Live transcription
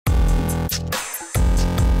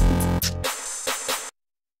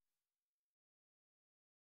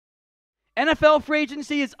NFL free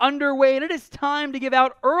agency is underway, and it is time to give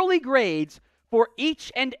out early grades for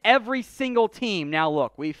each and every single team. Now,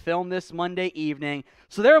 look, we filmed this Monday evening,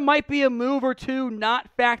 so there might be a move or two not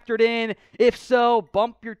factored in. If so,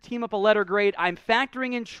 bump your team up a letter grade. I'm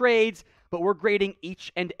factoring in trades, but we're grading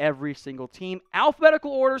each and every single team.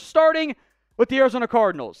 Alphabetical order, starting with the Arizona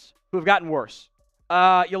Cardinals, who have gotten worse.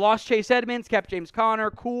 You lost Chase Edmonds, kept James Conner.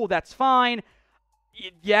 Cool, that's fine.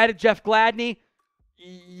 You added Jeff Gladney.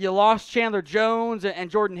 You lost Chandler Jones and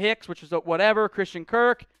Jordan Hicks, which is whatever, Christian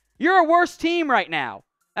Kirk. You're a worse team right now.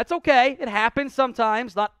 That's okay. It happens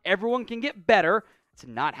sometimes. Not everyone can get better. It's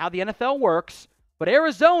not how the NFL works. But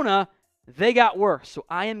Arizona, they got worse. So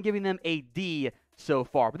I am giving them a D so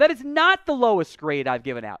far. But that is not the lowest grade I've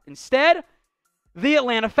given out. Instead, the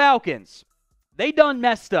Atlanta Falcons. They done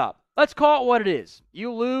messed up. Let's call it what it is.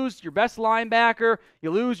 You lose your best linebacker.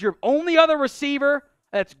 You lose your only other receiver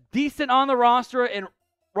that's decent on the roster in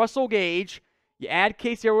Russell Gage. You add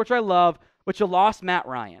Casey, which I love, but you lost Matt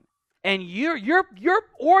Ryan. And your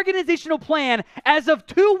organizational plan as of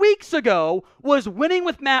 2 weeks ago was winning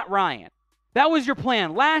with Matt Ryan. That was your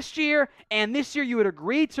plan last year, and this year you had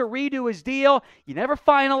agreed to redo his deal. You never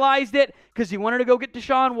finalized it because you wanted to go get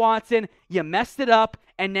Deshaun Watson. You messed it up,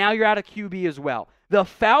 and now you're out of QB as well. The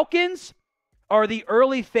Falcons are the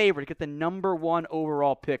early favorite to get the number 1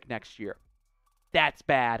 overall pick next year. That's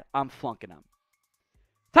bad. I'm flunking them.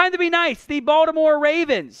 Time to be nice. The Baltimore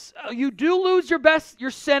Ravens. You do lose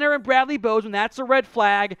your center and Bradley Bozeman. That's a red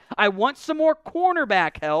flag. I want some more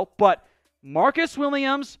cornerback help, but Marcus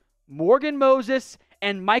Williams, Morgan Moses,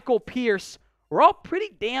 and Michael Pierce were all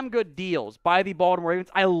pretty damn good deals by the Baltimore Ravens.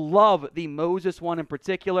 I love the Moses one in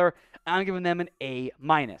particular. I'm giving them an A-.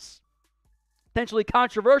 Potentially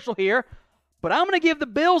controversial here, but I'm going to give the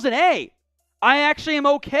Bills an A. I actually am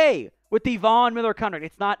okay with the Von Miller contract.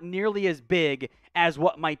 It's not nearly as big as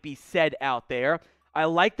what might be said out there. I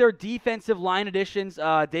like their defensive line additions.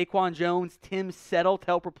 Daquan Jones, Tim Settle to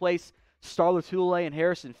help replace Star Lotulelei and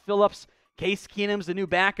Harrison Phillips. Case Keenum's the new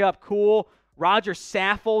backup. Cool. Roger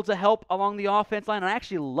Saffold to help along the offense line. I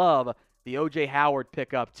actually love the O.J. Howard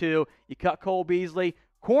pickup, too. You cut Cole Beasley.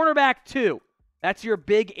 Cornerback, 2. That's your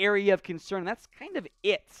big area of concern. That's kind of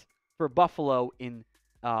it for Buffalo in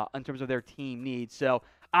terms of their team needs. So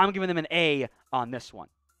I'm giving them an A on this one.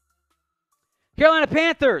 Carolina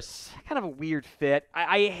Panthers, kind of a weird fit.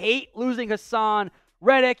 I hate losing Hassan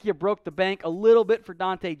Reddick. You broke the bank a little bit for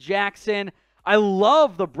Dante Jackson. I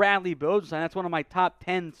love the Bradley Bozeman. That's one of my top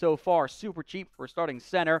 10 so far. Super cheap for a starting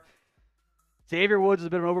center. Xavier Woods is a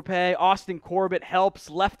bit of an overpay. Austin Corbett helps.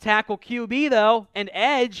 Left tackle QB, though, and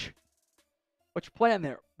edge. What's your plan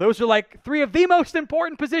there? Those are like 3 of the most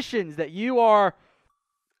important positions that you are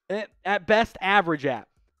at best average at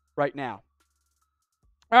right now.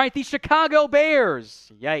 All right, the Chicago Bears.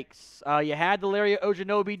 Yikes. You had the Larry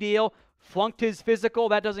Ojanobi deal. Flunked his physical.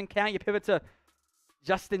 That doesn't count. You pivot to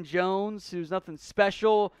Justin Jones, who's nothing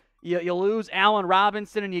special. You lose Allen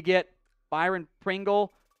Robinson, and you get Byron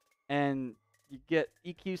Pringle, and you get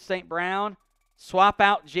EQ St. Brown. Swap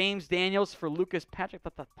out James Daniels for Lucas Patrick.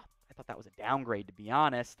 I thought that was a downgrade, to be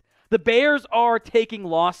honest. The Bears are taking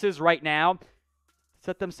losses right now to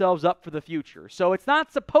set themselves up for the future. So it's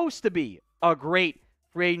not supposed to be a great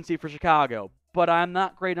free agency for Chicago, but I'm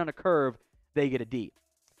not great on a curve. They get a D.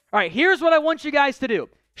 All right, here's what I want you guys to do.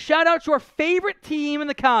 Shout out your favorite team in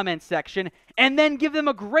the comments section, and then give them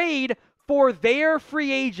a grade for their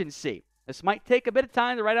free agency. This might take a bit of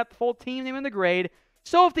time to write out the full team name and the grade.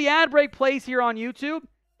 So if the ad break plays here on YouTube,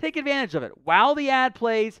 take advantage of it. While the ad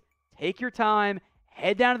plays, take your time,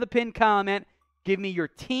 head down to the pinned comment, give me your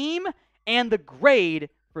team and the grade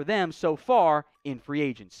for them so far in free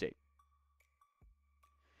agency.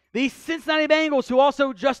 The Cincinnati Bengals, who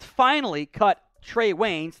also just finally cut Trey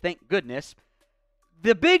Waynes, thank goodness.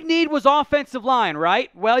 The big need was offensive line, right?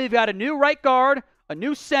 Well, you've got a new right guard, a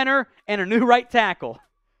new center, and a new right tackle.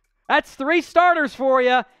 That's 3 starters for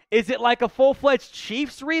you. Is it like a full-fledged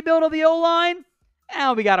Chiefs rebuild of the O-line?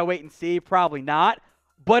 We got to wait and see. Probably not.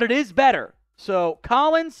 But it is better. So,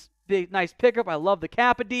 Collins, big, nice pickup. I love the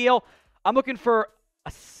Kappa deal. I'm looking for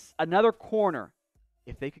another corner.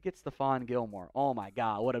 If they could get Stephon Gilmore, oh my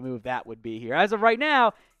God, what a move that would be here. As of right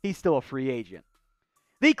now, he's still a free agent.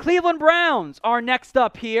 The Cleveland Browns are next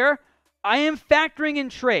up here. I am factoring in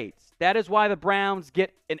trades. That is why the Browns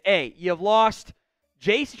get an A. You've lost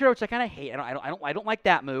J.C. Tretter, which I kind of hate. I don't like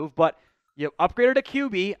that move, but you upgraded a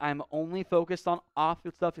QB. I'm only focused on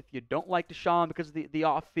off-field stuff. If you don't like Deshaun because of the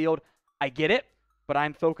off-field, I get it, but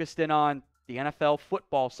I'm focused in on the NFL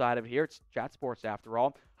football side of it here. It's Chat Sports after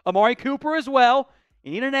all. Amari Cooper as well.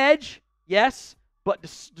 You need an edge, yes, but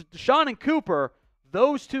Deshaun and Cooper,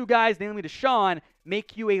 those two guys, namely Deshaun,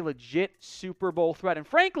 make you a legit Super Bowl threat. And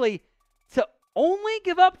frankly, to only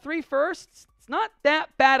give up 3 firsts, it's not that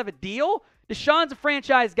bad of a deal. Deshaun's a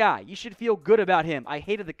franchise guy. You should feel good about him. I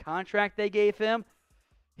hated the contract they gave him.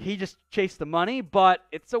 He just chased the money, but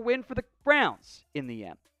it's a win for the Browns in the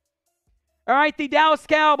end. All right, the Dallas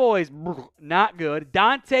Cowboys, not good.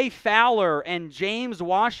 Dante Fowler and James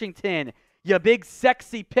Washington, your big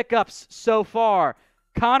sexy pickups so far.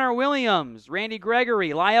 Connor Williams, Randy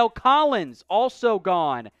Gregory, Lyle Collins, also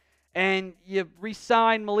gone. And you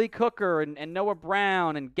re-signed Malik Hooker and Noah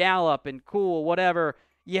Brown and Gallup and Cool, whatever.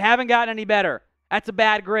 You haven't gotten any better. That's a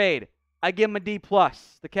bad grade. I give them a D+.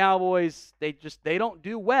 The Cowboys, they don't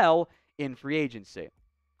do well in free agency.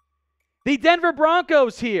 The Denver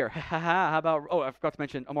Broncos here. How about, I forgot to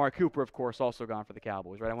mention Amari Cooper, of course, also gone for the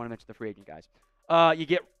Cowboys, right? I want to mention the free agent guys. You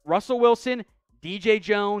get Russell Wilson, DJ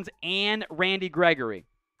Jones, and Randy Gregory.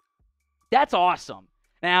 That's awesome.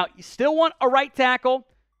 Now, you still want a right tackle,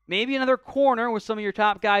 maybe another corner with some of your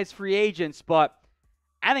top guys, free agents, but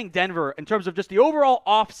I think Denver, in terms of just the overall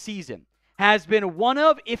offseason, has been one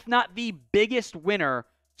of, if not the biggest winner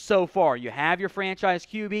so far. You have your franchise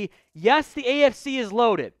QB. Yes, the AFC is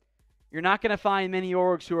loaded. You're not going to find many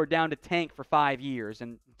orgs who are down to tank for 5 years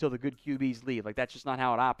until the good QBs leave. Like, that's just not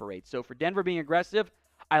how it operates. So for Denver being aggressive,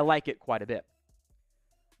 I like it quite a bit.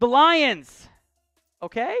 The Lions,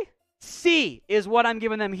 okay? C is what I'm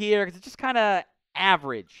giving them here because it's just kind of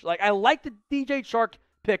average. Like, I like the DJ Chark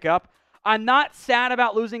pickup. I'm not sad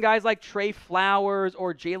about losing guys like Trey Flowers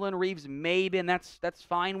or Jalen Reeves-Maybin. That's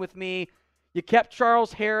fine with me. You kept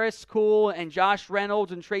Charles Harris, cool, and Josh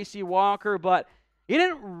Reynolds and Tracy Walker, but you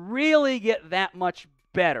didn't really get that much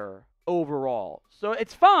better overall. So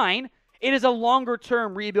it's fine. It is a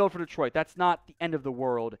longer-term rebuild for Detroit. That's not the end of the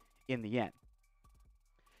world in the end.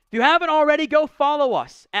 If you haven't already, go follow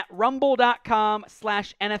us at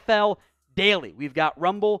rumble.com/NFL Daily. We've got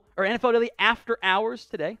Rumble or NFL Daily After Hours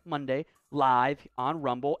today, Monday, live on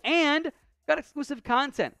Rumble, and got exclusive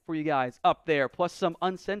content for you guys up there, plus some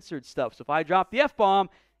uncensored stuff. So if I drop the F-bomb,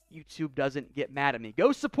 YouTube doesn't get mad at me.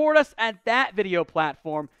 Go support us at that video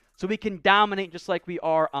platform so we can dominate just like we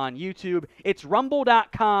are on YouTube. It's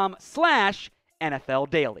rumble.com/NFL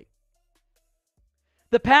Daily.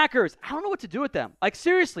 The Packers, I don't know what to do with them. Like,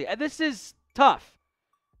 seriously, this is tough.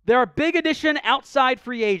 Their big addition outside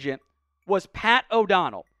free agent was Pat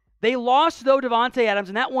O'Donnell. They lost, though, Devontae Adams,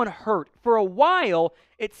 and that one hurt. For a while,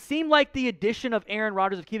 it seemed like the addition of Aaron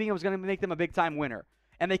Rodgers, of keeping him, was going to make them a big-time winner.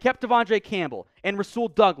 And they kept Devondre Campbell and Rasul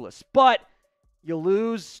Douglas. But you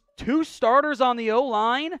lose 2 starters on the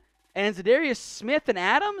O-line and Zadarius Smith and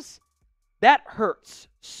Adams? That hurts.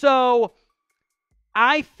 So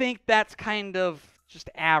I think that's kind of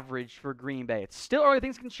just average for Green Bay. It's still early.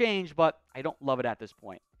 Things can change, but I don't love it at this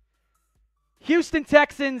point. Houston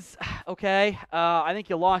Texans, okay. I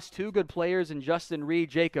think you lost 2 good players in Justin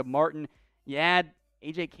Reed, Jacob Martin. You add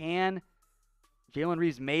A.J. Cann, Jalen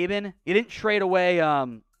Reeves-Maybin. You didn't trade away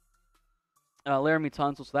Laramie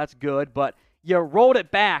Tunsil, so that's good. But you rolled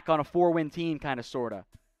it back on a 4-win team, kind of, sort of.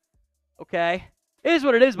 Okay. It is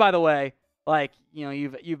what it is, by the way. Like, you know,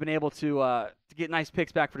 you've been able to get nice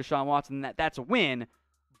picks back for Deshaun Watson. That's a win.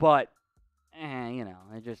 But, you know,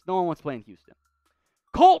 no one wants to play in Houston.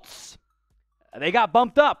 Colts. They got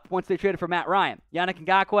bumped up once they traded for Matt Ryan. Yannick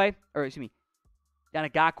Ngakoue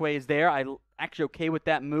is there. I'm actually okay with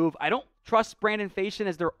that move. I don't trust Brandon Faison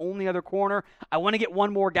as their only other corner. I want to get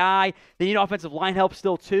one more guy. They need offensive line help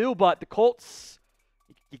still too, but the Colts,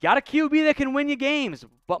 you got a QB that can win you games,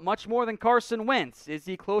 but much more than Carson Wentz. Is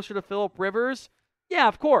he closer to Phillip Rivers? Yeah,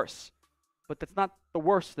 of course. But that's not the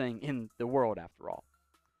worst thing in the world after all.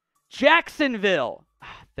 Jacksonville.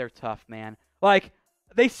 They're tough, man. Like,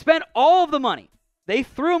 they spent all of the money. They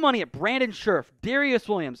threw money at Brandon Scherf, Darius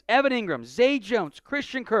Williams, Evan Ingram, Zay Jones,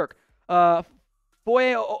 Christian Kirk, Foye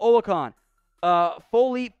Olakon,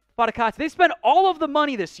 Foley Fatakasi. They spent all of the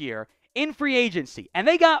money this year in free agency, and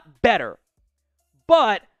they got better.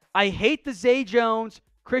 But I hate the Zay Jones,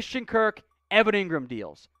 Christian Kirk, Evan Ingram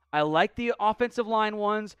deals. I like the offensive line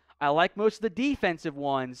ones. I like most of the defensive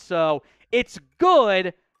ones. So it's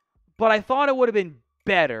good, but I thought it would have been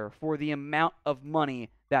better for the amount of money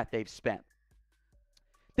that they've spent.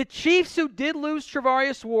 The Chiefs, who did lose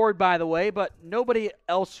Travarius Ward, by the way, but nobody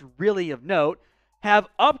else really of note, have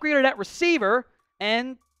upgraded at receiver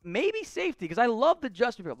and maybe safety, because I love the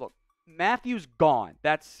Justin Fields. Look, Matthew's gone.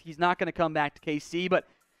 He's not going to come back to KC, but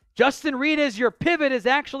Justin Reed as your pivot is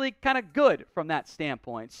actually kind of good from that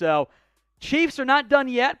standpoint. So Chiefs are not done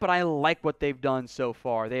yet, but I like what they've done so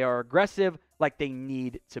far. They are aggressive like they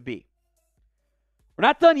need to be. We're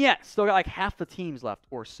not done yet. Still got like half the teams left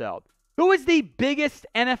or so. Who is the biggest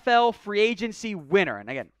NFL free agency winner? And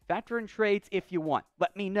again, factor in trades if you want.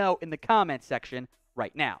 Let me know in the comment section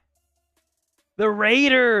right now. The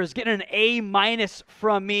Raiders getting an A-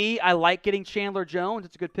 from me. I like getting Chandler Jones.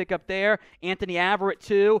 It's a good pickup there. Anthony Averett,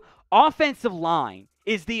 too. Offensive line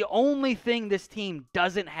is the only thing this team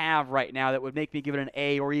doesn't have right now that would make me give it an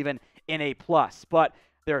A or even an A+. But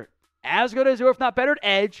they're as good as, or if not better, at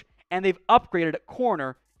edge, and they've upgraded at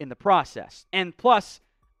corner in the process. And plus,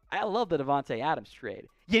 I love the Davante Adams trade.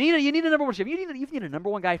 You need a number one. You've needed a number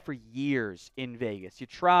one guy for years in Vegas. You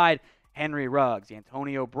tried Henry Ruggs,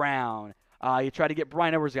 Antonio Brown. You tried to get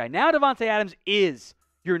Brian Edwards guy. Now Davante Adams is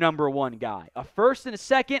your number one guy. A first and a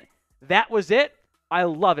second. That was it. I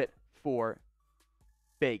love it for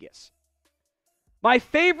Vegas. My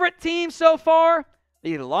favorite team so far,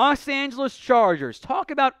 the Los Angeles Chargers. Talk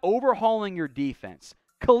about overhauling your defense.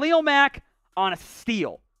 Khalil Mack on a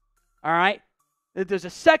steal. All right? There's a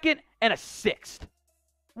second and a sixth.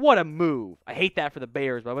 What a move. I hate that for the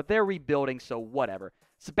Bears, but they're rebuilding, so whatever.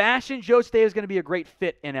 Sebastian Joseph is going to be a great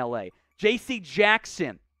fit in L.A. J.C.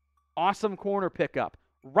 Jackson, awesome corner pickup.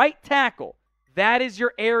 Right tackle, that is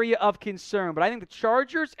your area of concern. But I think the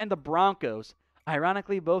Chargers and the Broncos,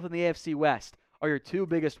 ironically both in the AFC West, are your two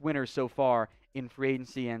biggest winners so far in free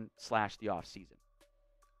agency and / the offseason.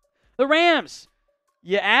 The Rams,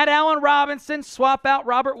 you add Allen Robinson, swap out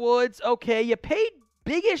Robert Woods. Okay, you paid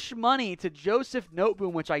biggish money to Joseph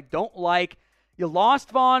Noteboom, which I don't like. You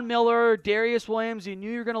lost Von Miller, Darius Williams. You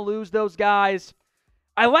knew you were going to lose those guys.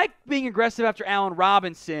 I like being aggressive after Allen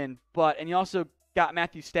Robinson, and you also got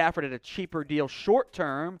Matthew Stafford at a cheaper deal short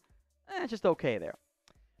term. Just okay there.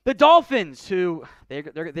 The Dolphins, who they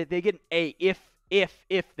get an A if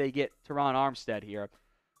they get Teron Armstead here.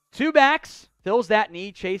 Two backs, fills that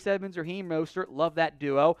need. Chase Edmonds, Raheem Mostert, love that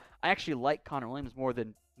duo. I actually like Connor Williams more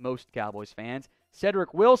than most Cowboys fans.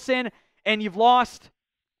 Cedric Wilson, and you've lost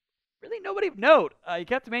really nobody of note. You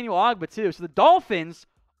kept Emmanuel Ogbah too. So the Dolphins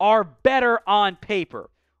are better on paper.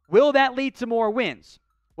 Will that lead to more wins?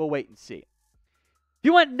 We'll wait and see. If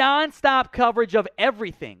you want nonstop coverage of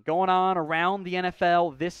everything going on around the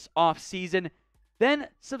NFL this offseason, then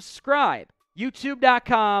subscribe.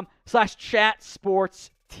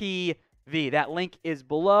 YouTube.com/ChatSportsTV. That link is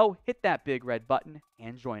below. Hit that big red button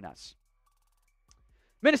and join us.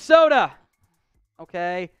 Minnesota.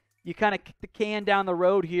 Okay. You kind of kick the can down the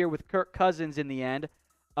road here with Kirk Cousins in the end.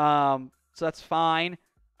 So that's fine.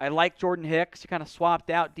 I like Jordan Hicks. You kind of swapped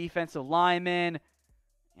out defensive linemen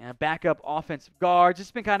and backup offensive guards. It's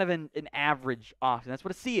been kind of an average offense. That's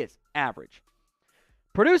what a C is, average.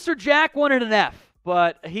 Producer Jack wanted an F,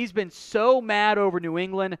 but he's been so mad over New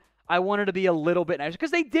England. I wanted to be a little bit nicer because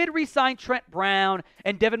they did re-sign Trent Brown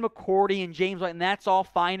and Devin McCourty and James White, and that's all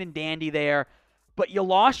fine and dandy there. But you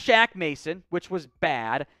lost Shaq Mason, which was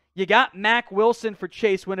bad. You got Mack Wilson for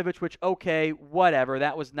Chase Winovich, which, okay, whatever.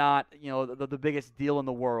 That was not, the biggest deal in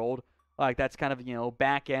the world. Like, that's kind of,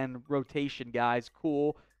 back-end rotation guys.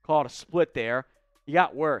 Cool. Call it a split there. You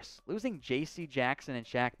got worse. Losing J.C. Jackson and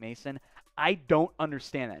Shaq Mason, I don't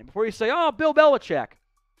understand that. And before you say, oh, Bill Belichick.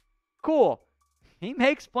 Cool. He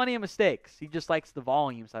makes plenty of mistakes. He just likes the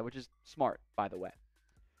volume side, which is smart, by the way.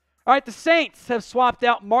 All right, the Saints have swapped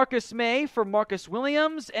out Marcus May for Marcus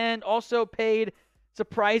Williams and also paid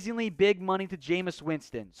surprisingly big money to Jameis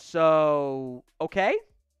Winston. So, okay.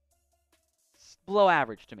 It's below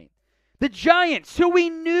average to me. The Giants, who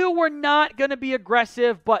we knew were not going to be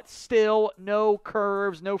aggressive, but still no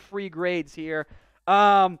curves, no free grades here.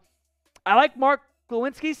 I like Mark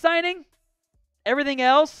Lewinsky's signing. Everything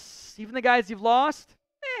else, even the guys you've lost,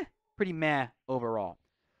 pretty meh overall.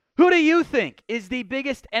 Who do you think is the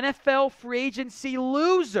biggest NFL free agency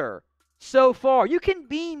loser so far? You can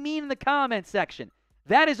be mean in the comment section.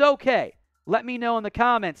 That is okay. Let me know in the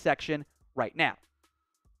comment section right now.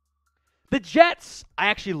 The Jets, I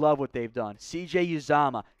actually love what they've done. C.J.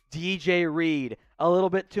 Uzomah, D.J. Reed, a little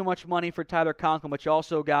bit too much money for Tyler Conklin, but you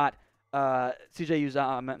also got C.J.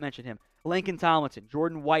 Uzomah, I mentioned him, Lincoln Tomlinson,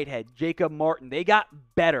 Jordan Whitehead, Jacob Martin. They got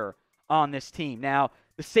better on this team. Now,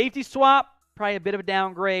 the safety swap, probably a bit of a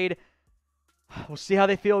downgrade. We'll see how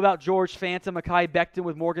they feel about George Fanta, Mekhi Becton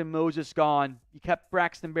with Morgan Moses gone. You kept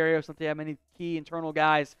Braxton Berrios, don't they have many key internal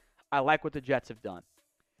guys? I like what the Jets have done.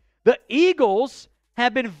 The Eagles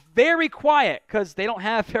have been very quiet because they don't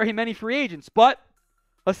have very many free agents, but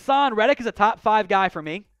Hassan Reddick is a top 5 guy for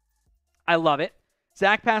me. I love it.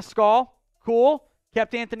 Zach Pascal, cool.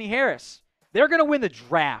 Kept Anthony Harris. They're going to win the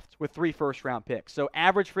draft with 3 first-round picks. So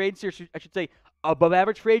average free agency, or I should say above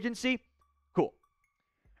average free agency, cool.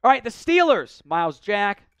 All right, the Steelers, Myles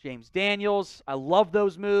Jack, James Daniels. I love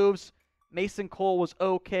those moves. Mason Cole was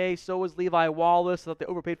okay. So was Levi Wallace. I thought they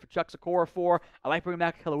overpaid for Chuck Okorafor. I like bringing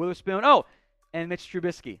back Keller Witherspoon. Oh, and Mitch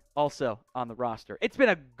Trubisky also on the roster. It's been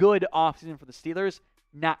a good offseason for the Steelers.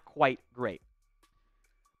 Not quite great.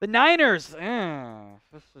 The Niners,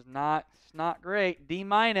 this is not great. D-.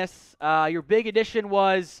 Your big addition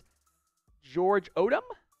was George Odom?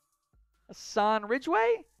 Hassan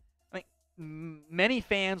Ridgeway? I mean, many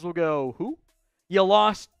fans will go, who? You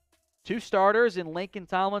lost 2 starters in Lincoln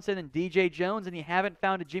Tomlinson and DJ Jones, and you haven't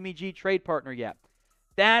found a Jimmy G trade partner yet.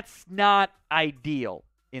 That's not ideal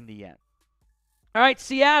in the end. All right,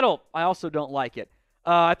 Seattle. I also don't like it.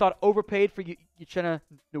 I thought overpaid for Uchenna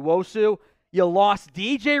Nwosu. You lost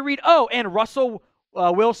DJ Reed. Oh, and Russell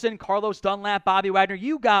Wilson, Carlos Dunlap, Bobby Wagner.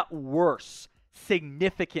 You got worse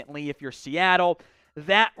significantly if you're Seattle.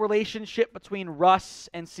 That relationship between Russ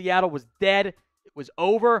and Seattle was dead. It was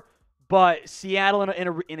over. But Seattle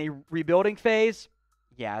in a rebuilding phase,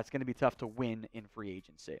 yeah, it's going to be tough to win in free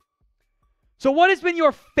agency. So what has been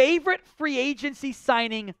your favorite free agency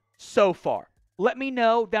signing so far? Let me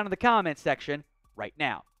know down in the comments section right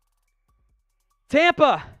now.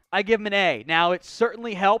 Tampa, I give them an A. Now, it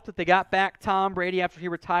certainly helped that they got back Tom Brady after he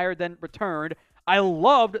retired, then returned. I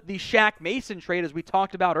loved the Shaq Mason trade, as we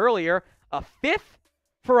talked about earlier. A 5th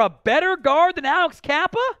for a better guard than Alex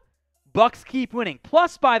Kappa? Bucs keep winning.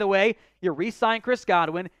 Plus, by the way, you re-signed Chris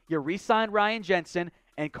Godwin, you re-signed Ryan Jensen,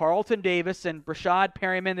 and Carlton Davis and Brashad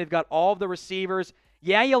Perryman. They've got all of the receivers.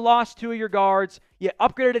 Yeah, you lost 2 of your guards. You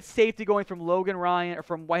upgraded at safety going from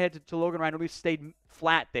from Whitehead to Logan Ryan. At least stayed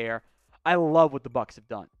flat there. I love what the Bucs have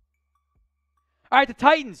done. All right, the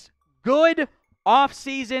Titans. Good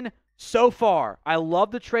offseason so far. I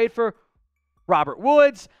love the trade for Robert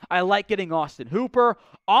Woods. I like getting Austin Hooper.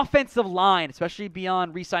 Offensive line, especially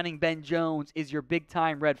beyond re-signing Ben Jones, is your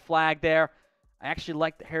big-time red flag there. I actually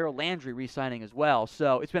like the Harold Landry re-signing as well.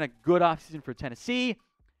 So it's been a good offseason for Tennessee.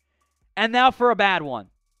 And now for a bad one.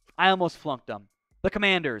 I almost flunked them. The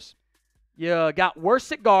Commanders. You got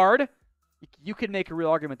worse at guard. You could make a real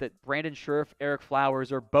argument that Brandon Scherf, Eric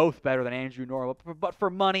Flowers are both better than Andrew Norwell. But for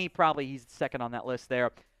money, probably he's second on that list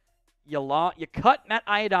there. You cut Matt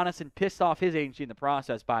Ioannidis and pissed off his agency in the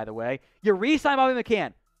process, by the way. You re-sign Bobby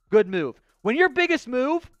McCann. Good move. When your biggest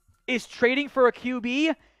move is trading for a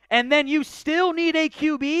QB and then you still need a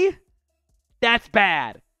QB, that's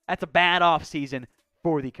bad. That's a bad offseason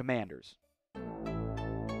for the Commanders.